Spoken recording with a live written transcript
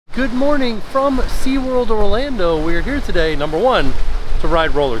Good morning from SeaWorld Orlando. We're here today, number one, to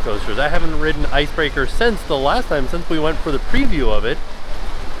ride roller coasters. I haven't ridden Icebreaker since the last time, since we went for the preview of it.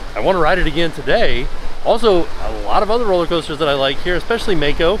 I want to ride it again today. Also, a lot of other roller coasters that I like here, especially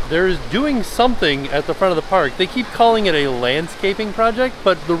Mako. They're doing something at the front of the park. They keep calling it a landscaping project,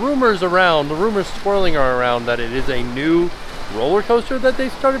 but the rumors swirling around that it is a new roller coaster that they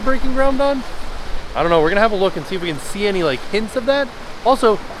started breaking ground on. I don't know, we're gonna have a look and see if we can see any like hints of that.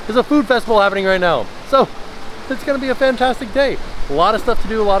 Also, there's a food festival happening right now, so it's gonna be a fantastic day. A lot of stuff to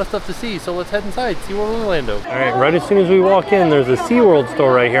do, a lot of stuff to see, so let's head inside, SeaWorld Orlando. All right, right as soon as we walk in, there's a SeaWorld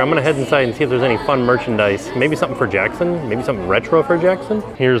store right here. I'm gonna head inside and see if there's any fun merchandise. Maybe something for Jackson, maybe something retro for Jackson.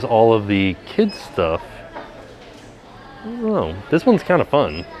 Here's all of the kids stuff. I don't know, this one's kind of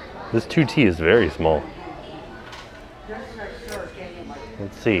fun. This 2T is very small.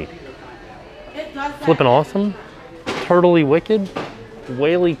 Let's see. Flippin' awesome, turtly wicked,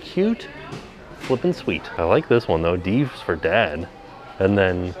 whaley cute, flippin' sweet. I like this one though. D is for dad, and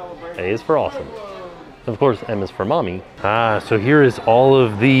then A is for awesome. Of course, M is for mommy. So here is all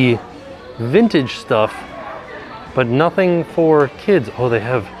of the vintage stuff, but nothing for kids. Oh, they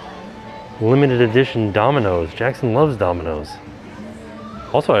have limited edition dominoes. Jackson loves dominoes.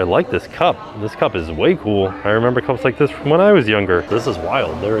 Also, I like this cup. This cup is way cool. I remember cups like this from when I was younger. This is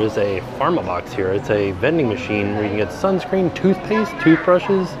wild. There is a pharma box here. It's a vending machine where you can get sunscreen, toothpaste,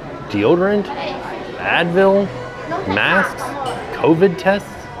 toothbrushes, deodorant, Advil, masks, COVID tests.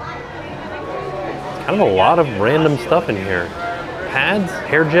 It's kind of a lot of random stuff in here. Pads,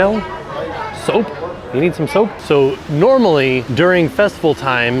 hair gel, soap. You need some soap? So normally during festival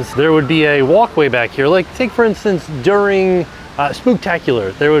times, there would be a walkway back here. Like take for instance, during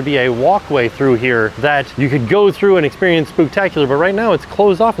Spooktacular, there would be a walkway through here that you could go through and experience Spooktacular, but right now it's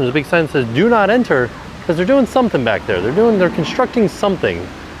closed off and there's a big sign that says do not enter because they're doing something back there. They're constructing something.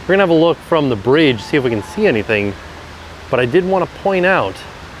 We're gonna have a look from the bridge, see if we can see anything, but I did want to point out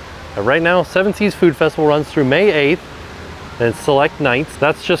that right now Seven Seas Food Festival runs through May 8th and it's select nights.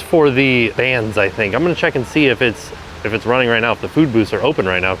 That's just for the bands, I think. I'm gonna check and see if it's running right now, if the food booths are open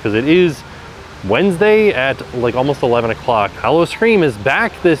right now, because it is Wednesday at like almost 11 o'clock. Hallow Scream is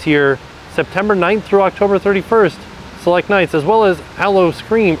back this year, September 9th through October 31st, select nights, as well as Hallow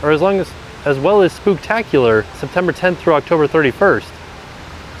Scream, or as well as Spooktacular, September 10th through October 31st.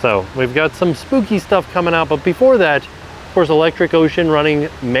 So we've got some spooky stuff coming out, but before that, of course, Electric Ocean running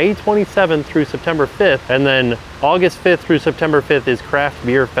May 27th through September 5th, and then August 5th through September 5th is Craft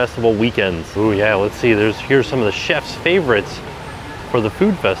Beer Festival weekends. Oh yeah, let's see, here's some of the chef's favorites for the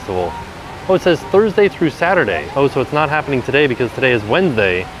food festival. Oh, it says Thursday through Saturday. Oh, so it's not happening today because today is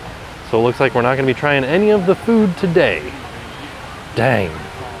Wednesday. So it looks like we're not gonna be trying any of the food today. Dang,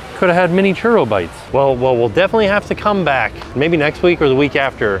 could have had mini churro bites. Well, we'll definitely have to come back, maybe next week or the week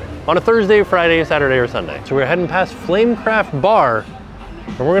after, on a Thursday, Friday, Saturday, or Sunday. So we're heading past Flamecraft Bar,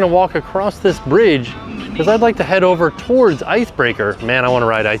 and we're gonna walk across this bridge because I'd like to head over towards Icebreaker. Man, I wanna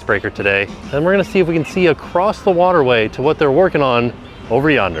ride Icebreaker today. And we're gonna see if we can see across the waterway to what they're working on over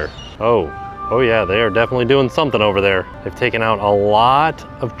yonder. Oh yeah, they are definitely doing something over there. They've taken out a lot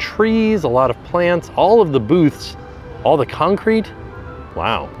of trees, a lot of plants, all of the booths, all the concrete.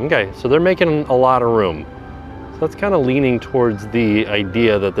 Wow, okay, so they're making a lot of room. So that's kind of leaning towards the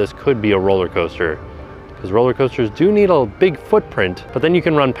idea that this could be a roller coaster, because roller coasters do need a big footprint, but then you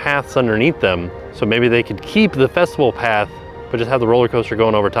can run paths underneath them. So maybe they could keep the festival path but just have the roller coaster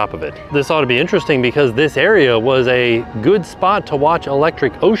going over top of it. This ought to be interesting because this area was a good spot to watch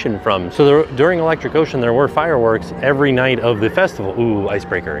Electric Ocean from. So during Electric Ocean, there were fireworks every night of the festival. Ooh,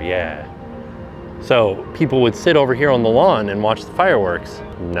 Icebreaker, yeah. So people would sit over here on the lawn and watch the fireworks.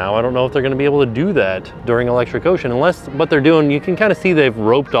 Now I don't know if they're gonna be able to do that during Electric Ocean, unless what they're doing, you can kind of see they've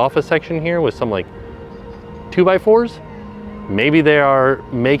roped off a section here with some like 2x4s. Maybe they are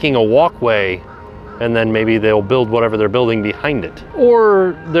making a walkway and then maybe they'll build whatever they're building behind it.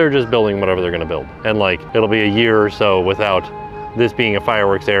 Or they're just building whatever they're gonna build. And like, it'll be a year or so without this being a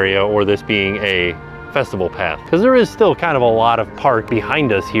fireworks area or this being a festival path. Because there is still kind of a lot of park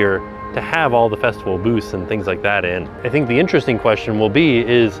behind us here to have all the festival booths and things like that in. I think the interesting question will be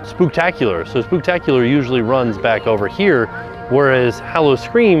is Spooktacular. So Spooktacular usually runs back over here, whereas Hallow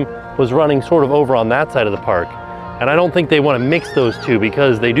Scream was running sort of over on that side of the park. And I don't think they want to mix those two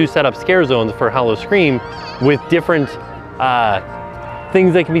because they do set up scare zones for Hallow Scream with different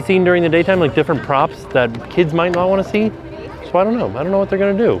things that can be seen during the daytime, like different props that kids might not want to see. So I don't know what they're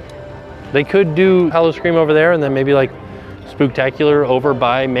gonna do. They could do Hallow Scream over there and then maybe like spooktacular over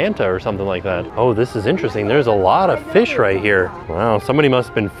by Manta or something like that. Oh, this is interesting. There's a lot of fish right here. Wow, somebody must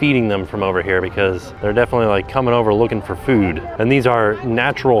have been feeding them from over here because they're definitely like coming over looking for food. And these are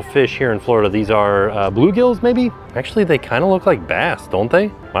natural fish here in Florida. These are bluegills maybe? Actually, they kind of look like bass, don't they?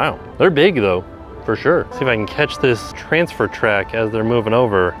 Wow, they're big though. For sure. See if I can catch this transfer track as they're moving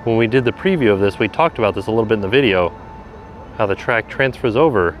over. When we did the preview of this, we talked about this a little bit in the video, how the track transfers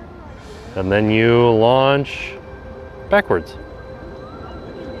over and then you launch backwards.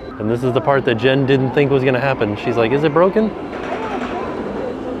 And this is the part that Jen didn't think was gonna happen. She's like, is it broken?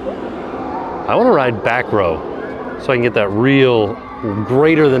 I wanna ride back row so I can get that real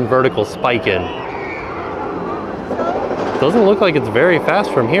greater than vertical spike in. Doesn't look like it's very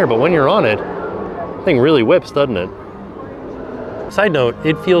fast from here, but when you're on it, thing really whips, doesn't it? Side note,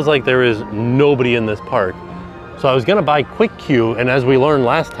 it feels like there is nobody in this park. So I was gonna buy Quick Queue, and as we learned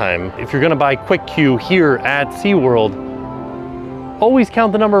last time, if you're gonna buy Quick Queue here at SeaWorld, always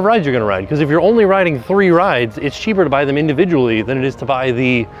count the number of rides you're gonna ride, because if you're only riding 3 rides, it's cheaper to buy them individually than it is to buy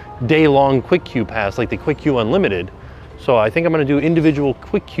the day-long Quick Queue pass, like the Quick Queue Unlimited. So I think I'm gonna do individual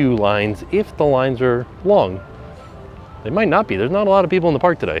Quick Queue lines if the lines are long. They might not be. There's not a lot of people in the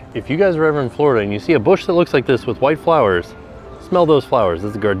park today. If you guys are ever in Florida and you see a bush that looks like this with white flowers, smell those flowers.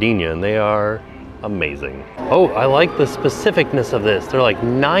 This is gardenia and they are amazing. Oh, I like the specificness of this. They're like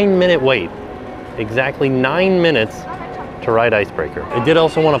 9-minute wait. Exactly 9 minutes to ride Icebreaker. I did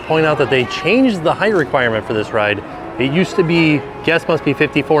also want to point out that they changed the height requirement for this ride. It used to be, guests must be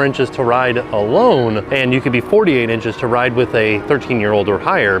 54 inches to ride alone, and you could be 48 inches to ride with a 13-year-old or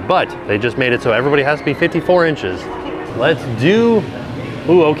higher, but they just made it so everybody has to be 54 inches. Let's do,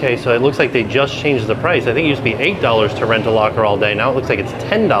 ooh, okay, so it looks like they just changed the price. I think it used to be $8 to rent a locker all day. Now it looks like it's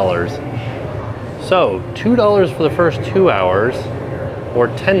 $10. So $2 for the first 2 hours or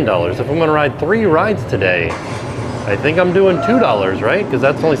 $10. If I'm gonna ride 3 rides today, I think I'm doing $2, right? Because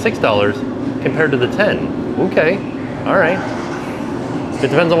that's only $6 compared to the 10. Okay, all right. It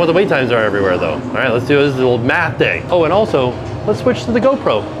depends on what the wait times are everywhere though. All right, let's do this little math day. Oh, and also, let's switch to the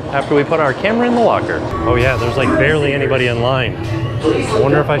GoPro after we put our camera in the locker. Oh yeah, there's like barely anybody in line. I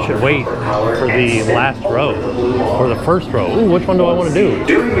wonder if I should wait for the last row or the first row. Ooh, which one do I want to do?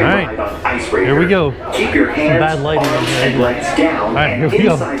 All right, here we go. Keep your hands, bad lighting arms, and legs down. All right, here we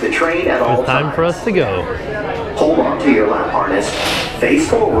go. Inside the train at all It's time times. for us to go. Hold on to your lap harness, face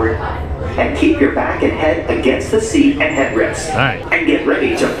forward, and keep your back and head against the seat and headrest. All right. And get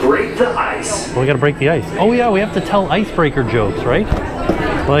ready to break the ice. Well, we gotta break the ice. Oh yeah, we have to tell icebreaker jokes, right?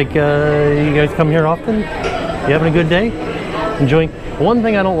 Like, you guys come here often? You having a good day? Enjoying? One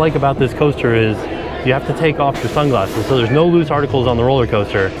thing I don't like about this coaster is you have to take off your sunglasses, so there's no loose articles on the roller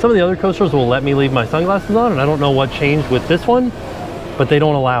coaster. Some of the other coasters will let me leave my sunglasses on, and I don't know what changed with this one, but they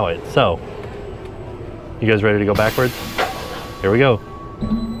don't allow it. So, you guys ready to go backwards? Here we go.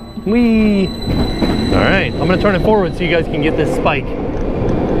 Whee! All right, I'm gonna turn it forward so you guys can get this spike.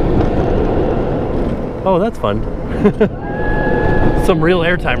 Oh, that's fun. Some real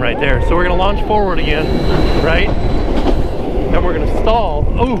airtime right there. So we're gonna launch forward again, right? And we're gonna stall.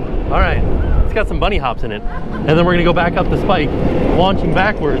 Oh, all right. It's got some bunny hops in it. And then we're gonna go back up the spike, launching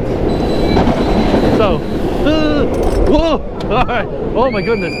backwards. So, whoa, all right. Oh my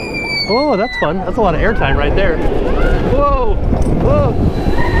goodness. Oh, that's fun. That's a lot of airtime right there. Whoa, whoa.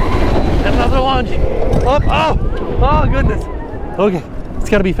 Another launch. Up, oh goodness. Okay, it's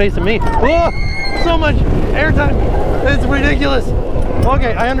gotta be facing me. Whoa, so much airtime. It's ridiculous.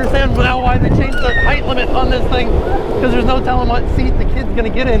 Okay, I understand now why they changed the height limit on this thing, because there's no telling what seat the kid's gonna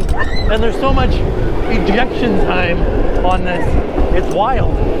get in, and there's so much ejection time on this. It's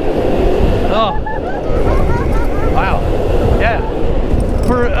wild. Oh, wow. Yeah.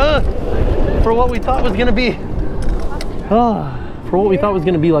 For what we thought was gonna be, for what we thought was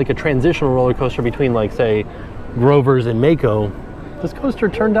gonna be like a transitional roller coaster between, like, say, Grover's and Mako, this coaster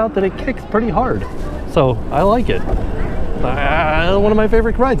turned out that it kicks pretty hard. So I like it. One of my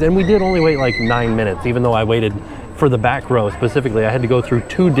favorite rides, and we did only wait like 9 minutes, even though I waited for the back row specifically. I had to go through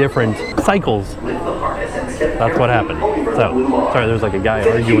 2 different cycles. That's what happened. So, sorry, there's like a guy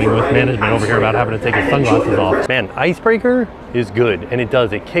arguing with management over here about having to take his sunglasses off. Man, Icebreaker is good, and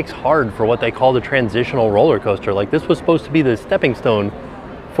it kicks hard for what they call the transitional roller coaster. Like, this was supposed to be the stepping stone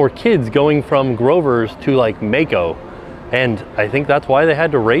for kids going from Grover's to like Mako. And I think that's why they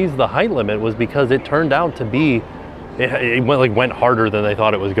had to raise the height limit, was because it turned out to be, it went harder than they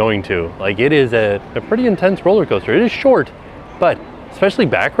thought it was going to. Like, it is a pretty intense roller coaster. It is short, but especially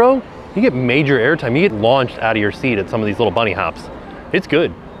back row, you get major airtime. You get launched out of your seat at some of these little bunny hops. It's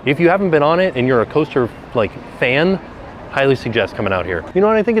good. If you haven't been on it and you're a coaster like fan, highly suggest coming out here. You know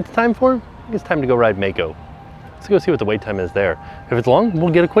what I think it's time for? I think it's time to go ride Mako. Let's go see what the wait time is there. If it's long, we'll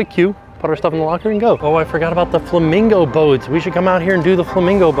get a quick queue, put our stuff in the locker and go. Oh, I forgot about the flamingo boats. We should come out here and do the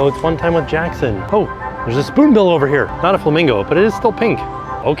flamingo boats one time with Jackson. Oh, there's a spoonbill over here. Not a flamingo, but it is still pink.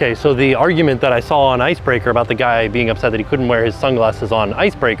 Okay, so the argument that I saw on Icebreaker about the guy being upset that he couldn't wear his sunglasses on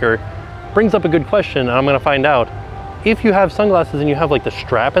Icebreaker brings up a good question, and I'm gonna find out. If you have sunglasses and you have like the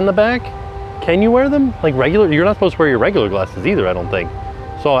strap in the back, can you wear them? Like regular, you're not supposed to wear your regular glasses either, I don't think.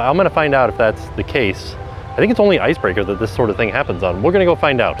 So I'm gonna find out if that's the case. I think it's only Icebreaker that this sort of thing happens on. We're gonna go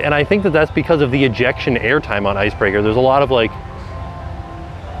find out. And I think that that's because of the ejection airtime on Icebreaker. There's a lot of like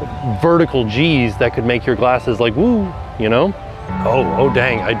vertical G's that could make your glasses like woo, you know? Oh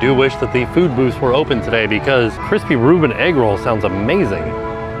dang, I do wish that the food booths were open today because crispy Reuben egg roll sounds amazing.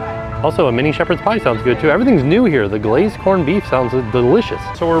 Also, a mini shepherd's pie sounds good too. Everything's new here. The glazed corned beef sounds delicious.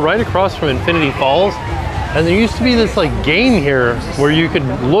 So we're right across from Infinity Falls, and there used to be this like game here where you could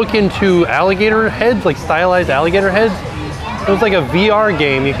look into alligator heads, like stylized alligator heads. It was like a VR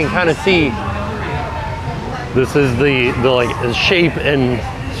game. You can kind of see this is the like shape and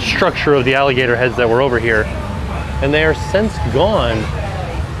structure of the alligator heads that were over here, and they are since gone.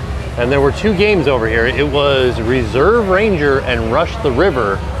 And there were two games over here. It was Reserve Ranger and Rush the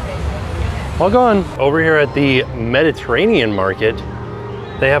River. All gone. Over here at the Mediterranean market,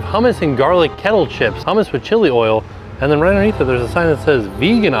 they have hummus and garlic kettle chips, hummus with chili oil, and then right underneath it, there's a sign that says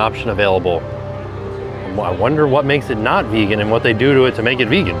vegan option available. I wonder what makes it not vegan and what they do to it to make it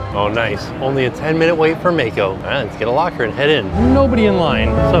vegan. Oh, nice. Only a 10-minute wait for Mako. All right, let's get a locker and head in. Nobody in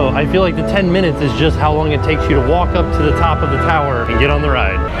line. So I feel like the 10 minutes is just how long it takes you to walk up to the top of the tower and get on the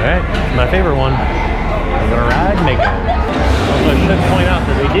ride. All right, my favorite one. I'm gonna ride Mako. I should point out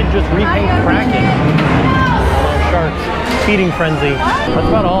that they did just repaint Kraken. Sharks, feeding frenzy. That's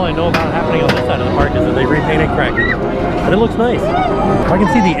about all I know about happening on this side of the park is that they repainted Kraken. And it looks nice. I can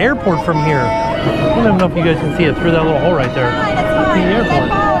see the airport from here. I don't even know if you guys can see it through that little hole right there. See the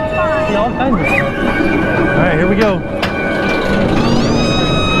airport. See all kinds of stuff. All right, here we go.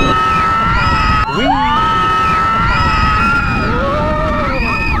 Whee!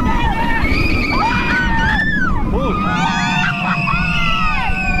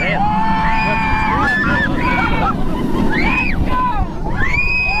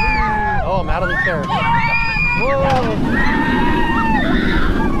 Out of the chair. Whoa!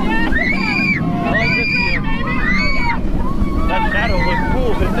 I like this view. That shadow looks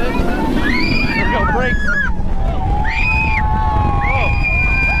cool, doesn't it? Let's go, brakes. Oh!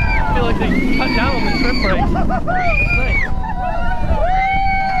 I feel like they cut down on the trim brakes. That's nice.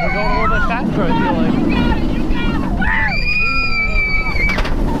 We're going a little bit faster, I feel like.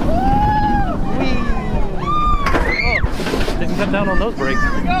 Whee! Oh! Didn't cut down on those brakes.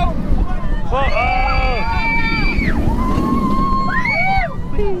 Here we go! Whoa.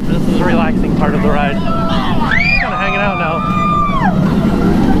 This is a relaxing part of the ride. Kind of hanging out now.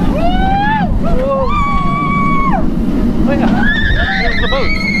 Whoa. Oh yeah, here's the boat.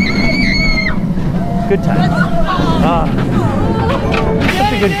 Good times.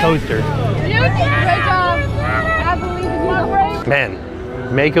 Such a good coaster. Man,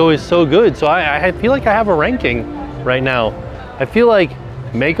 Mako is so good. So I feel like I have a ranking right now. I feel like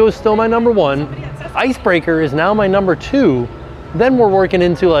Mako is still my number one. Icebreaker is now my number two. Then we're working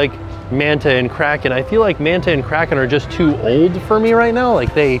into like Manta and Kraken. I feel like Manta and Kraken are just too old for me right now.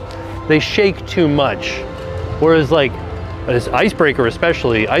 Like they shake too much. Whereas like this Icebreaker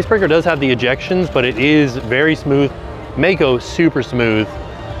especially, Icebreaker does have the ejections, but it is very smooth. Mako, super smooth.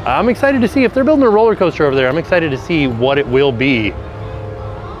 I'm excited to see if they're building a roller coaster over there. I'm excited to see what it will be.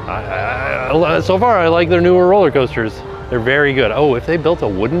 So far, I like their newer roller coasters. They're very good. Oh, if they built a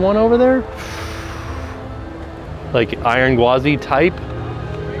wooden one over there, like Iron Gwazi type,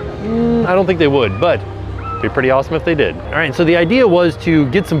 I don't think they would, but it'd be pretty awesome if they did. All right, so the idea was to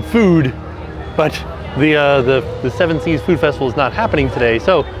get some food, but the Seven Seas Food Festival is not happening today,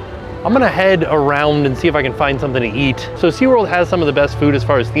 so I'm gonna head around and see if I can find something to eat. So SeaWorld has some of the best food as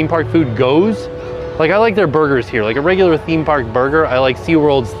far as theme park food goes. Like I like their burgers here. Like a regular theme park burger, I like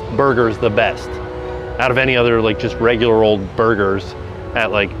SeaWorld's burgers the best out of any other like just regular old burgers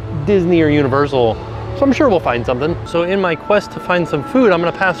at like Disney or Universal. So I'm sure we'll find something. So in my quest to find some food, I'm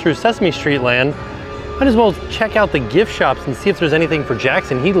gonna pass through Sesame Street Land. Might as well check out the gift shops and see if there's anything for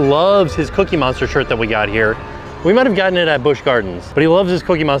Jackson. He loves his Cookie Monster shirt that we got here. We might have gotten it at Busch Gardens, but he loves his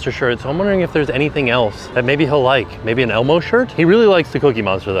Cookie Monster shirt, so I'm wondering if there's anything else that maybe he'll like. Maybe an Elmo shirt? He really likes the Cookie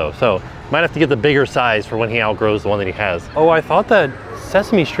Monster though, so might have to get the bigger size for when he outgrows the one that he has. Oh, I thought that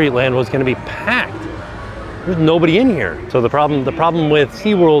Sesame Street Land was gonna be packed. There's nobody in here. So the problem with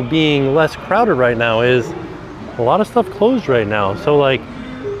SeaWorld being less crowded right now is a lot of stuff closed right now. So like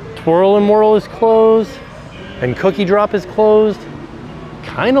Twirl and Whirl is closed. And Cookie Drop is closed.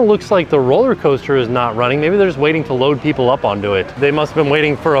 Kind of looks like the roller coaster is not running. Maybe they're just waiting to load people up onto it. They must have been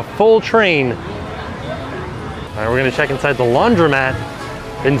waiting for a full train. All right, we're gonna check inside the laundromat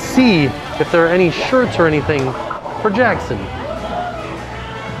and see if there are any shirts or anything for Jackson.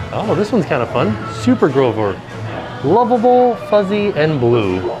 Oh, this one's kind of fun. Super Grover. Lovable, fuzzy, and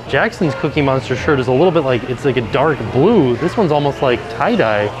blue. Jackson's Cookie Monster shirt is a little bit like, it's like a dark blue. This one's almost like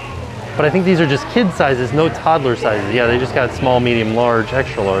tie-dye, but I think these are just kid sizes, no toddler sizes. Yeah, they just got small, medium, large,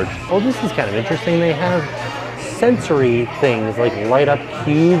 extra large. Oh, this is kind of interesting. They have sensory things like light up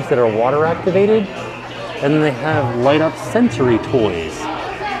cubes that are water activated, and then they have light up sensory toys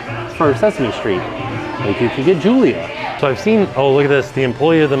for Sesame Street. Like you could get Julia. So I've seen, oh look at this, the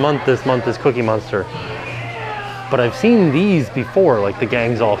employee of the month this month is Cookie Monster. But I've seen these before, like the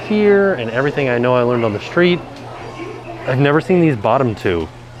gang's all here and everything I know I learned on the street. I've never seen these bottom two.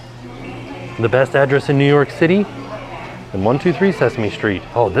 The best address in New York City and 123 Sesame Street.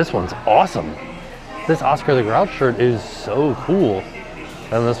 Oh, this one's awesome. This Oscar the Grouch shirt is so cool.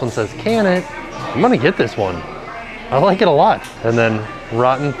 And this one says, can it? I'm gonna get this one. I like it a lot. And then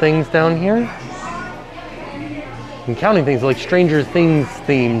rotten things down here. I'm counting things like Stranger Things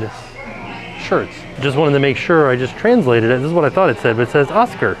themed shirts. Just wanted to make sure I just translated it. This is what I thought it said, but it says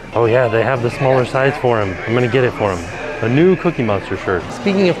Oscar. Oh yeah, they have the smaller size for him. I'm gonna get it for him. A new Cookie Monster shirt.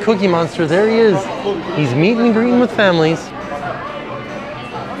 Speaking of Cookie Monster, there he is. He's meeting and greeting with families.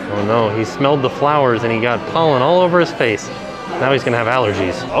 Oh no, he smelled the flowers and he got pollen all over his face. Now he's gonna have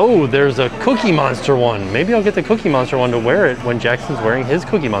allergies. Oh, there's a Cookie Monster one. Maybe I'll get the Cookie Monster one to wear it when Jackson's wearing his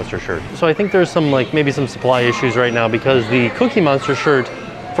Cookie Monster shirt. So I think there's some maybe some supply issues right now because the Cookie Monster shirt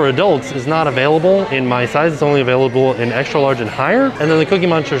for adults is not available in my size. It's only available in extra large and higher. And then the Cookie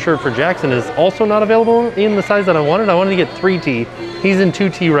Monster shirt for Jackson is also not available in the size that I wanted. I wanted to get 3T. He's in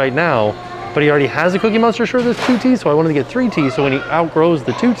 2T right now, but he already has a Cookie Monster shirt that's 2T, so I wanted to get 3T, so when he outgrows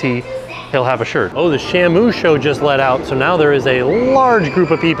the 2T, he'll have a shirt. Oh, the Shamu show just let out, so now there is a large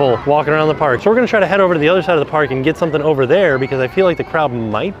group of people walking around the park. So we're gonna try to head over to the other side of the park and get something over there because I feel like the crowd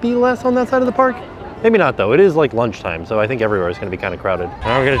might be less on that side of the park. Maybe not though, it is like lunchtime, so I think everywhere is gonna be kind of crowded.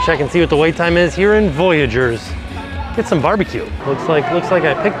 Now we're gonna check and see what the wait time is here in Voyagers. Get some barbecue. Looks like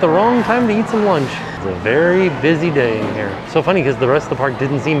I picked the wrong time to eat some lunch. It's a very busy day in here. So funny because the rest of the park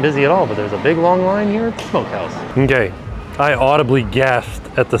didn't seem busy at all, but there's a big long line here at the smokehouse. Okay, I audibly gasped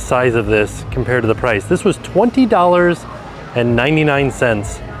at the size of this compared to the price. This was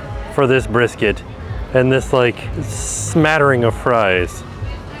 $20.99 for this brisket and this like smattering of fries.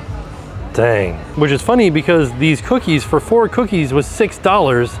 Dang. Which is funny because these cookies for 4 cookies was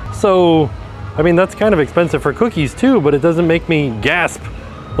 $6. So, I mean, that's kind of expensive for cookies too, but it doesn't make me gasp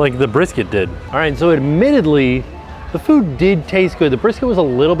like the brisket did. All right, so admittedly, the food did taste good. The brisket was a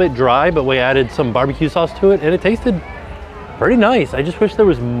little bit dry, but we added some barbecue sauce to it and it tasted pretty nice. I just wish there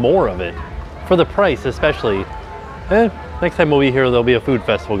was more of it. For the price, especially. Next time we'll be here, there'll be a food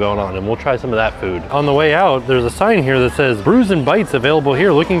festival going on and we'll try some of that food. On the way out, there's a sign here that says Brews and Bites available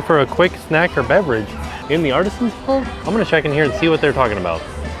here, looking for a quick snack or beverage. In the Artisans Hall? I'm gonna check in here and see what they're talking about.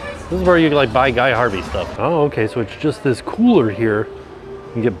 This is where you like buy Guy Harvey stuff. Oh, okay, so it's just this cooler here.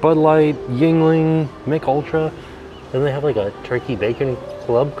 You can get Bud Light, Yingling, Mick Ultra. Then they have like a turkey bacon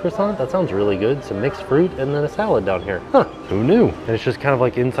club croissant. That sounds really good. Some mixed fruit and then a salad down here. Huh, who knew? And it's just kind of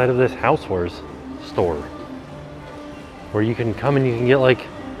like inside of this Housewares store where you can come and you can get like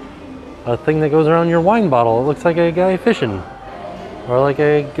a thing that goes around your wine bottle. It looks like a guy fishing. Or like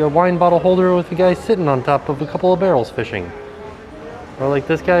a wine bottle holder with a guy sitting on top of a couple of barrels fishing. Or like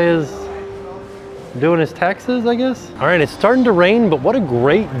this guy is doing his taxes, I guess. All right, it's starting to rain, but what a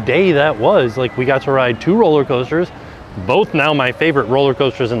great day that was. Like we got to ride 2 roller coasters, both now my favorite roller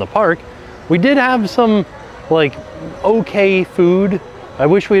coasters in the park. We did have some like okay food. I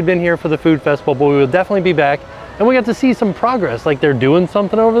wish we had been here for the food festival, but we will definitely be back. And we got to see some progress, like they're doing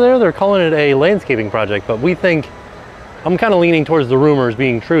something over there. They're calling it a landscaping project, but we think, I'm kind of leaning towards the rumors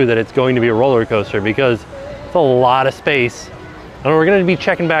being true that it's going to be a roller coaster because it's a lot of space. And we're gonna be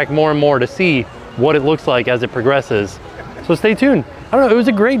checking back more and more to see what it looks like as it progresses. So stay tuned. I don't know, it was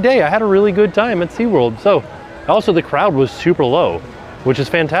a great day. I had a really good time at SeaWorld. So also the crowd was super low, which is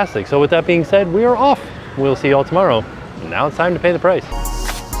fantastic. So with that being said, we are off. We'll see y'all tomorrow. Now it's time to pay the price.